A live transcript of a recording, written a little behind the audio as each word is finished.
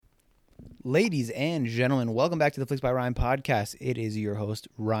Ladies and gentlemen, welcome back to the Flicks by Ryan podcast. It is your host,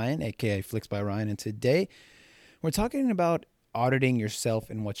 Ryan, aka Flicks by Ryan, and today we're talking about auditing yourself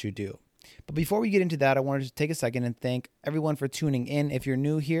and what you do. But before we get into that, I wanted to take a second and thank everyone for tuning in. If you're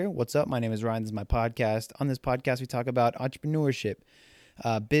new here, what's up? My name is Ryan. This is my podcast. On this podcast, we talk about entrepreneurship,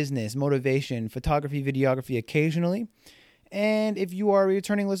 business, motivation, photography, videography occasionally. And if you are a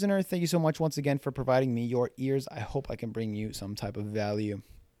returning listener, thank you so much once again for providing me your ears. I hope I can bring you some type of value.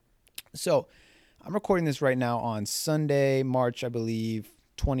 So I'm recording this right now on Sunday, March, I believe,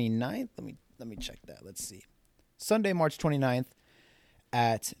 29th. Let me check that. Let's see. Sunday, March 29th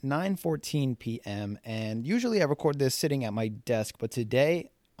at 9:14 p.m. And usually I record this sitting at my desk, but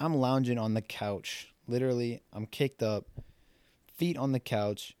today I'm lounging on the couch. Literally, I'm kicked up, feet on the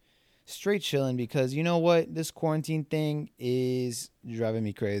couch, straight chilling because you know what? This quarantine thing is driving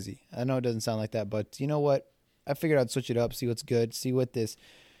me crazy. I know it doesn't sound like that, but you know what? I figured I'd switch it up, see what's good, see what this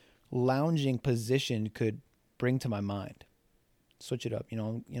lounging position could bring to my mind. Switch it up, you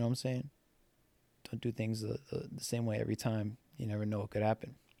know what I'm saying? Don't do things the same way every time. You never know what could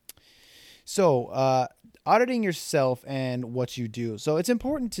happen. So, auditing yourself and what you do. So it's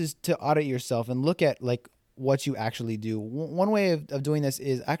important to audit yourself and look at like what you actually do. One way of doing this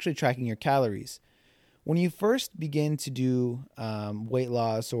is actually tracking your calories. When you first begin to do weight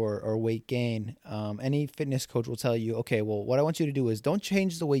loss or weight gain, any fitness coach will tell you, okay, well, what I want you to do is don't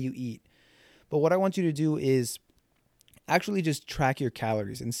change the way you eat. But what I want you to do is actually just track your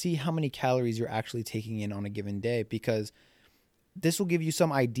calories and see how many calories you're actually taking in on a given day, because this will give you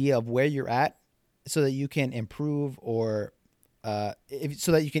some idea of where you're at so that you can improve or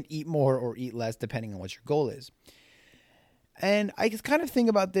so that you can eat more or eat less depending on what your goal is. And I just kind of think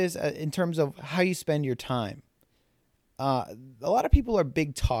about this in terms of how you spend your time. A lot of people are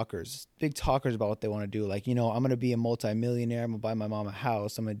big talkers about what they want to do. Like, I'm going to be a multimillionaire. I'm going to buy my mom a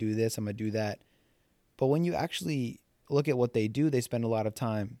house. I'm going to do this. I'm going to do that. But when you actually look at what they do, they spend a lot of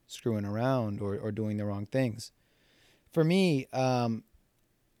time screwing around or doing the wrong things. For me,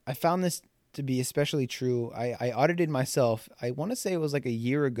 I found this to be especially true. I audited myself. I want to say it was like a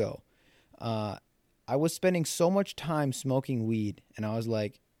year ago. I was spending so much time smoking weed, and I was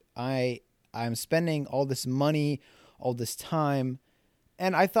like, I'm spending all this money, all this time.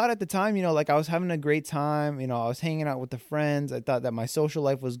 And I thought at the time, like I was having a great time, I was hanging out with the friends. I thought that my social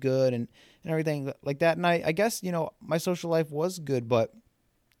life was good and everything like that. And I guess, my social life was good, but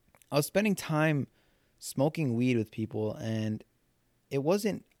I was spending time smoking weed with people, and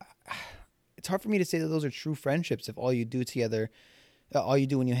it's hard for me to say that those are true friendships if all you do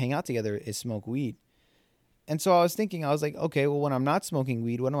when you hang out together is smoke weed. And so I was thinking, I was like, okay, well, when I'm not smoking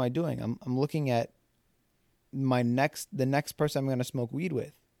weed, what am I doing? I'm looking at the next person I'm going to smoke weed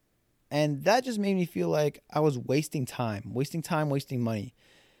with. And that just made me feel like I was wasting money.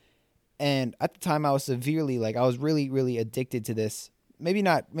 And at the time I was severely, I was really, really addicted to this. Maybe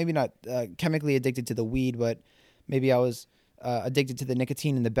not chemically addicted to the weed, but maybe I was addicted to the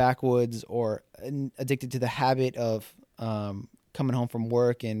nicotine in the backwoods, or addicted to the habit of coming home from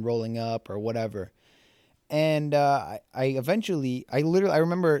work and rolling up or whatever. And I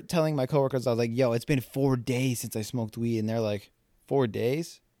remember telling my coworkers, I was like, yo, it's been 4 days since I smoked weed. And they're like, 4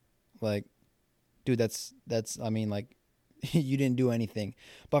 days? Like, dude, that's you didn't do anything.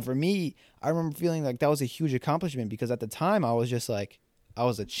 But for me, I remember feeling like that was a huge accomplishment, because at the time I was just like, I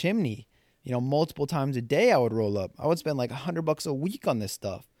was a chimney. Multiple times a day I would roll up. I would spend like $100 a week on this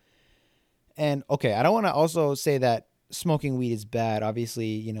stuff. And okay, I don't want to also say that smoking weed is bad.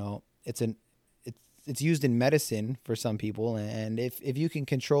 Obviously, it's used in medicine for some people, and if you can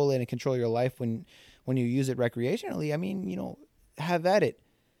control it and control your life when you use it recreationally, have at it.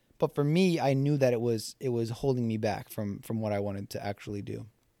 But for me, I knew that it was holding me back from what I wanted to actually do.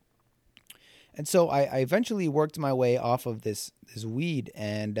 And so I eventually worked my way off of this weed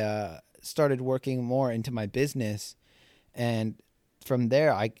and started working more into my business. And from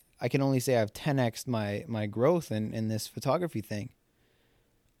there, I can only say I've 10x'd my growth in this photography thing.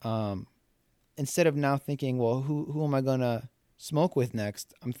 Instead of now thinking, well, who am I gonna smoke with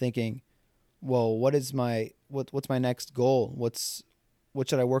next? I'm thinking, well, what's my next goal? What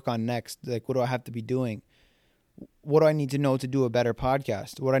should I work on next? Like, what do I have to be doing? What do I need to know to do a better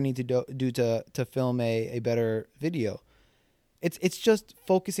podcast? What do I need to do to film a better video? It's just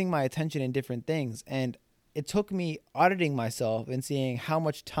focusing my attention in different things. And it took me auditing myself and seeing how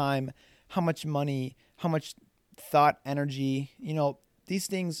much time, how much money, how much thought, energy, these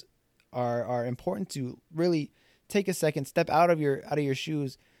things are important to really take a second, step out of your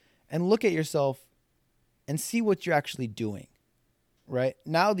shoes and look at yourself and see what you're actually doing. Right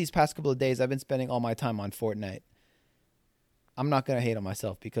now, these past couple of days, I've been spending all my time on Fortnite. I'm not going to hate on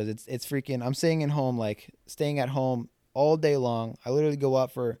myself because it's freaking, I'm staying at home all day long. I literally go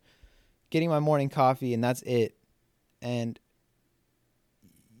out for getting my morning coffee and that's it. And,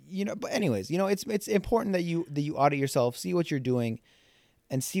 but anyways, it's important that you audit yourself, see what you're doing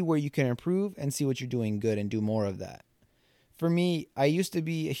and see where you can improve and see what you're doing good and do more of that. For me, I used to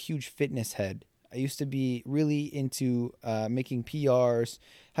be a huge fitness head. I used to be really into making PRs,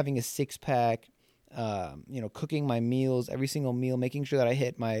 having a six pack, cooking my meals, every single meal, making sure that I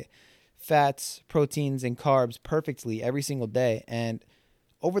hit my fats, proteins, and carbs perfectly every single day. And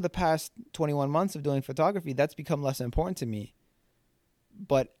over the past 21 months of doing photography, that's become less important to me.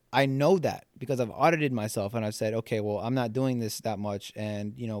 But I know that because I've audited myself and I've said, okay, well, I'm not doing this that much.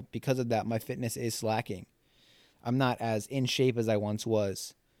 And, because of that, my fitness is slacking. I'm not as in shape as I once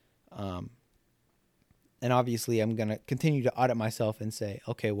was. And obviously, I'm going to continue to audit myself and say,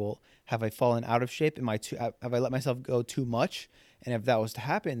 okay, well, have I fallen out of shape? Have I let myself go too much? And if that was to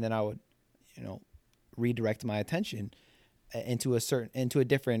happen, then I would, redirect my attention into a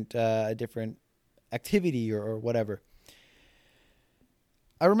different activity or whatever.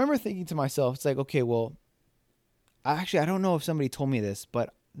 I remember thinking to myself, it's like, okay, well, I don't know if somebody told me this,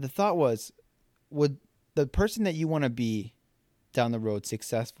 but the thought was, would the person that you want to be down the road,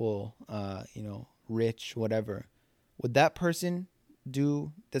 successful, rich, whatever, would that person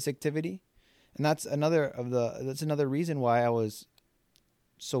do this activity? And that's another reason why I was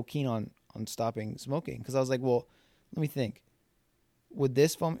so keen on stopping smoking. Because I was like, well, let me think. Would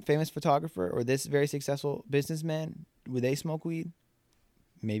this famous photographer or this very successful businessman, would they smoke weed?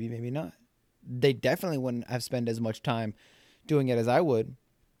 Maybe, maybe not. They definitely wouldn't have spent as much time doing it as I would.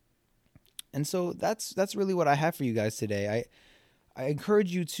 And so that's really what I have for you guys today. I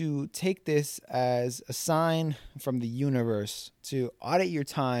encourage you to take this as a sign from the universe to audit your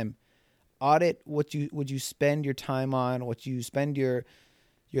time, audit what you spend your time on, what you spend your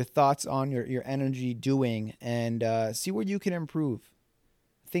thoughts on, your energy doing, and see where you can improve.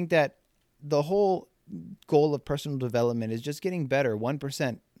 I think that the whole goal of personal development is just getting better,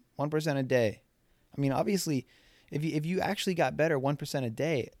 1% a day. I mean, obviously, if you actually got better 1% a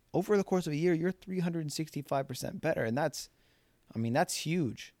day over the course of a year, you're 365% better, and that's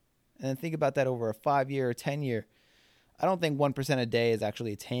huge. And then think about that over a 5-year or 10-year. I don't think 1% a day is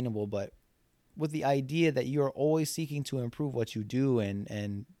actually attainable, but with the idea that you're always seeking to improve what you do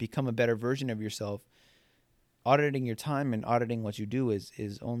and become a better version of yourself, auditing your time and auditing what you do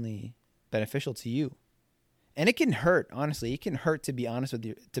is only beneficial to you. And it can hurt, honestly. It can hurt to be honest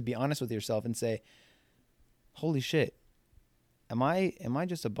with yourself and say, holy shit, am I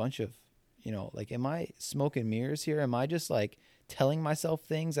just a bunch of, am I smoke and mirrors here? Am I just telling myself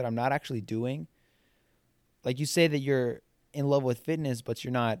things that I'm not actually doing? Like, you say that you're in love with fitness, but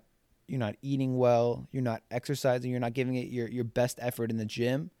you're not eating well, you're not exercising, you're not giving it your best effort in the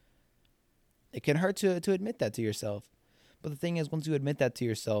gym. It can hurt to admit that to yourself. But the thing is, once you admit that to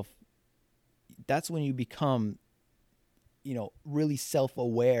yourself, that's when you become, really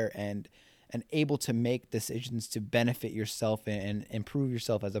self-aware and able to make decisions to benefit yourself and improve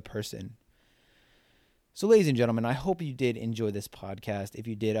yourself as a person. So, ladies and gentlemen, I hope you did enjoy this podcast. If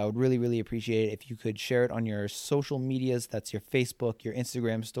you did, I would really, really appreciate it if you could share it on your social medias. That's your Facebook, your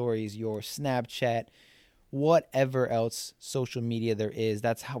Instagram stories, your Snapchat, whatever else social media there is.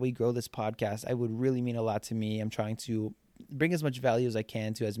 That's how we grow this podcast. It would really mean a lot to me. I'm trying to bring as much value as I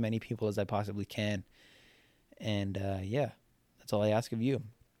can to as many people as I possibly can. And that's all I ask of you.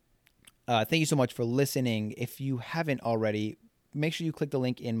 Thank you so much for listening. If you haven't already, make sure you click the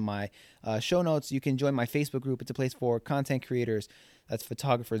link in my show notes. You can join my Facebook group. It's a place for content creators. That's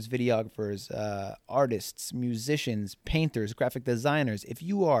photographers, videographers, artists, musicians, painters, graphic designers. If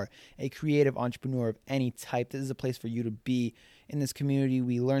you are a creative entrepreneur of any type, this is a place for you to be. In this community,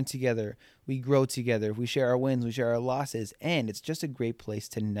 we learn together, we grow together, we share our wins, we share our losses, and it's just a great place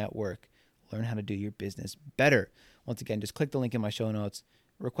to network, learn how to do your business better. Once again, just click the link in my show notes,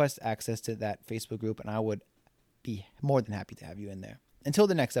 request access to that Facebook group, and I would be more than happy to have you in there. Until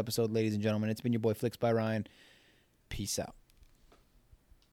the next episode, ladies and gentlemen, it's been your boy Flix by Ryan. Peace out.